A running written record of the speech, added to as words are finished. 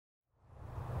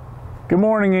Good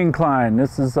morning, Incline.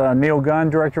 This is Neil Gunn,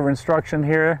 Director of Instruction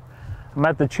here. I'm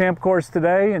at the Champ course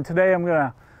today, and today I'm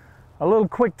a little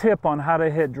quick tip on how to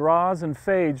hit draws and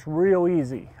fades real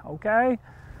easy, okay?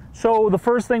 So the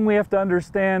first thing we have to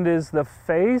understand is the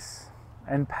face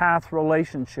and path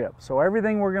relationship. So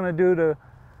everything we're going to do to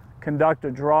conduct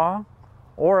a draw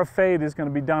or a fade is going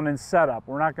to be done in setup.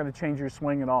 We're not going to change your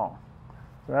swing at all.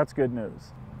 So that's good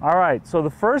news. All right, so the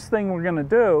first thing we're going to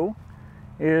do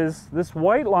is this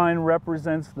white line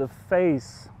represents the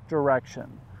face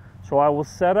direction. So I will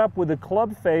set up with the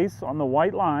club face on the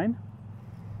white line,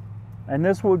 and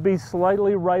this would be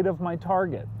slightly right of my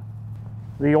target.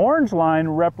 The orange line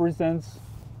represents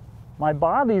my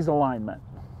body's alignment.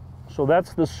 So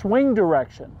that's the swing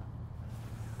direction.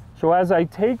 So as I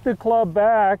take the club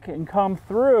back and come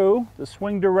through, the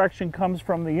swing direction comes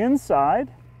from the inside.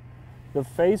 The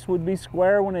face would be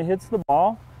square when it hits the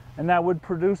ball, and that would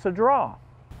produce a draw.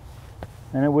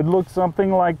 And it would look something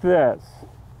like this.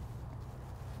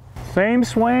 Same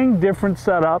swing, different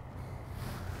setup,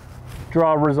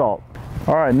 draw result.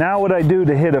 All right, now what I do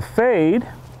to hit a fade,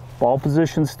 ball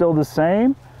position still the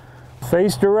same,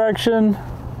 face direction,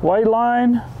 white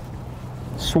line,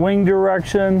 swing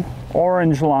direction,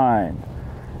 orange line.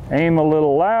 Aim a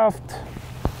little left,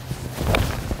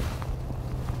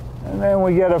 and then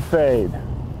we get a fade.